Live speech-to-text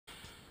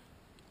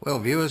Well,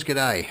 viewers,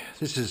 g'day.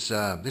 This is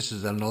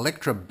an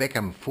Elektra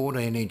Beckum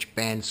 14-inch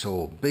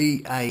bandsaw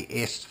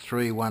BAS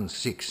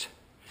 316,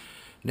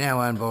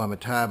 now owned by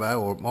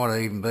Metabo, or it might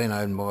have even been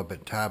owned by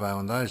Metabo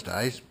in those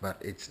days, but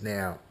it's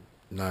now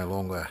no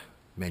longer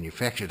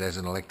manufactured as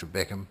an Elektra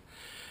Beckum.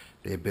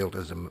 They're built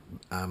as a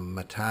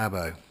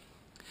Metabo.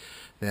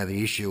 Now,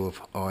 the issue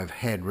I've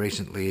had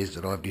recently is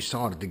that I've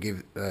decided to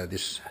give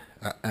this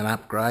an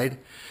upgrade,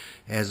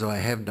 as I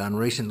have done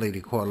recently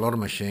to quite a lot of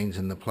machines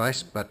in the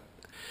place. But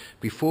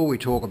before we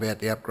talk about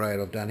the upgrade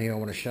I've done here, I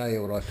want to show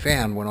you what I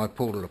found when I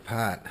pulled it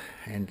apart,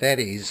 and that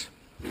is,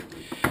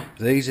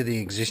 these are the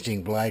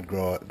existing blade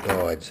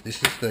guides.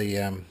 This is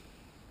the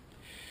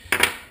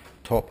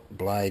top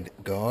blade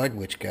guide,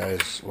 which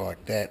goes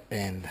like that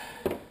and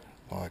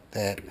like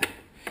that,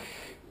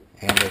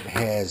 and it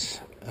has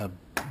a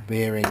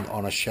bearing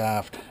on a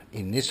shaft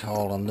in this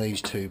hole, and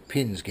these two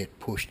pins get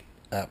pushed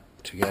up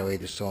to go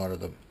either side of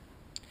the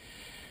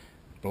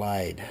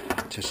blade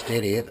to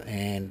steady it,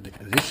 and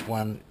this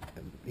one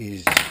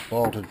is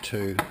bolted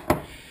to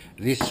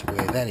this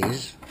where that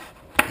is,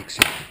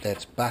 except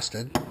that's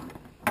busted,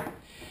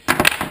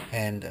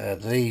 and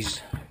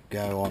these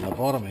go on the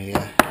bottom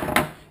here,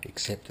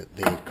 except that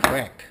they're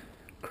cracked.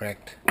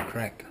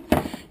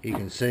 You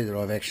can see that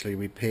I've actually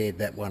repaired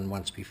that one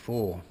once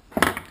before.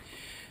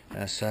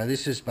 So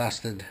this is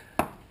busted,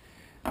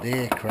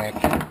 they're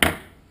cracked,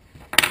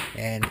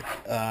 and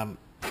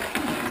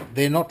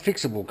they're not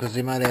fixable because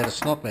they're made out of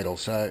snot metal.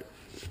 So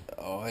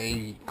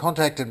I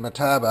contacted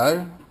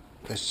Metabo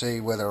to see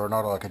whether or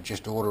not I could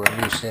just order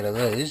a new set of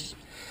these,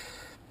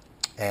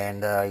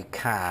 and I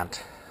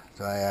can't.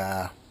 They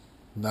are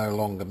no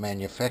longer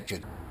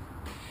manufactured.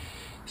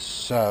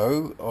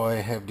 So I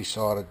have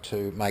decided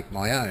to make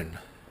my own,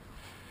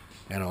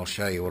 and I'll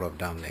show you what I've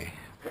done there.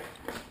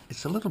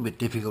 It's a little bit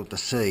difficult to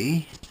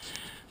see,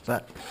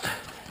 but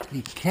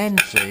you can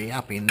see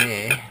up in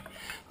there.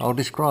 I'll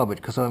describe it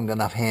because I haven't got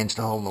enough hands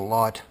to hold the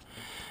light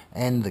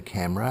and the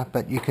camera,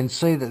 but you can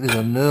see that there's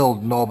a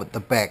knurled knob at the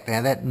back.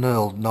 Now that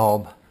knurled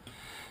knob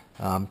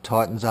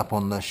tightens up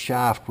on the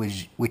shaft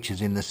which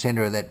is in the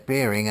centre of that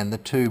bearing, and the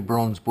two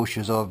bronze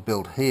bushes I've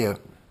built here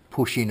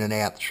push in and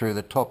out through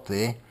the top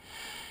there,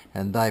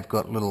 and they've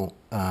got little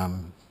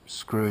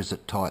screws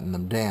that tighten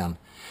them down.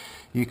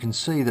 You can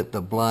see that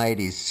the blade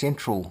is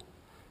central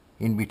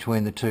in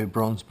between the two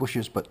bronze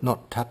bushes but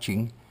not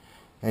touching,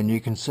 and you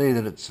can see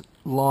that it's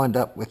lined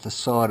up with the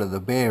side of the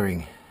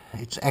bearing.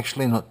 It's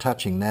actually not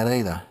touching that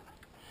either.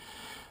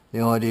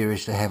 The idea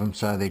is to have them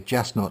so they're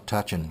just not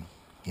touching.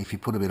 If you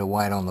put a bit of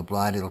weight on the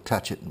blade, it'll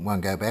touch it and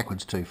won't go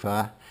backwards too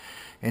far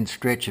and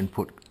stretch and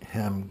put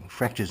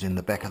fractures in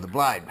the back of the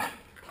blade.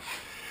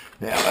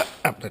 Now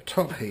up the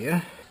top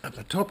here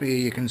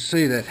you can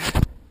see that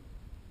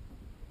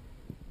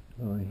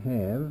I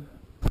have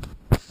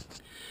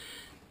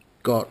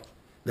got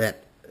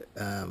that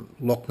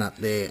lock nut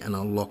there and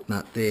a lock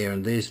nut there,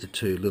 and there's the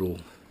two little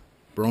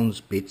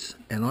bronze bits,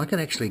 and I can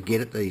actually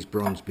get at these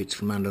bronze bits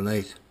from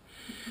underneath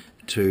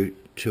to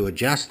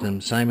adjust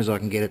them, same as I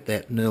can get at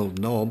that knurled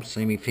knob.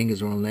 See, my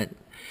fingers are on that,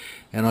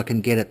 and I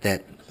can get at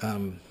that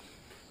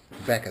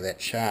back of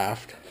that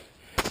shaft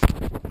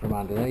from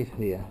underneath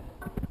here.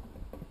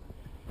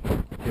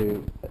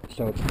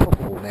 So it's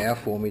possible now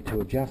for me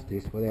to adjust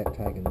this without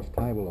taking this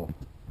table off.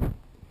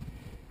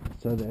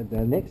 So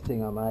the next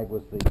thing I made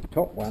was the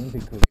top one,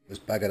 because it was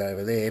buggered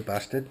over there,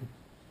 busted.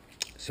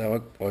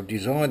 So I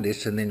designed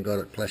this and then got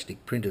it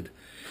plastic printed.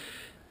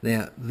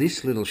 Now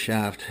this little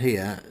shaft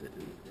here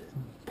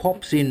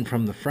pops in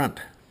from the front.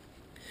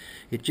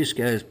 It just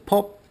goes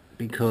pop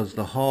because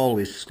the hole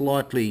is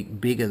slightly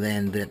bigger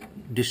than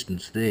that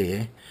distance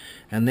there,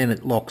 and then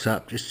it locks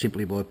up just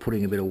simply by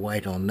putting a bit of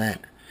weight on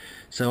that.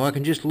 So I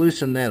can just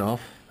loosen that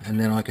off, and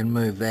then I can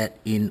move that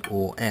in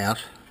or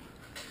out.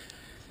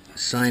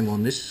 Same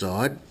on this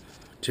side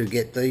to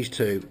get these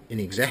two in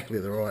exactly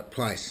the right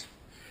place.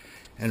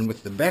 And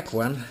with the back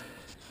one,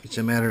 it's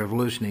a matter of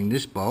loosening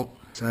this bolt.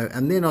 So,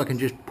 and then I can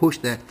just push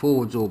that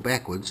forwards or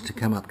backwards to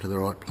come up to the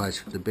right place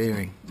for the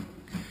bearing.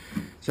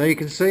 So you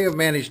can see I've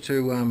managed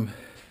to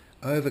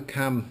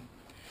overcome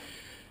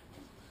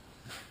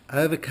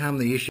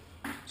the issue.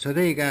 So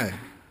there you go.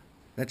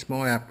 That's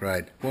my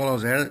upgrade. While I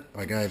was at it,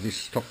 I gave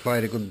this top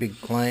plate a good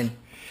big clean,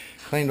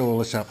 cleaned all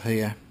this up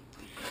here.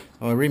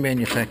 I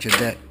remanufactured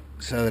that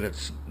so that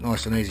it's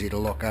nice and easy to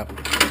lock up.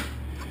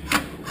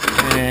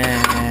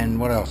 And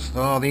what else?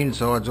 Oh, the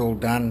inside's all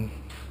done,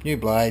 new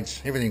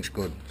blades, everything's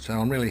good. So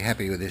I'm really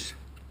happy with this.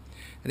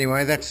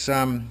 Anyway, that's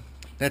how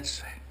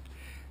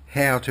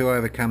to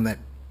overcome that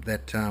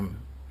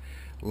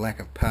lack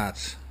of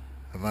parts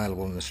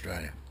available in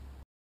Australia.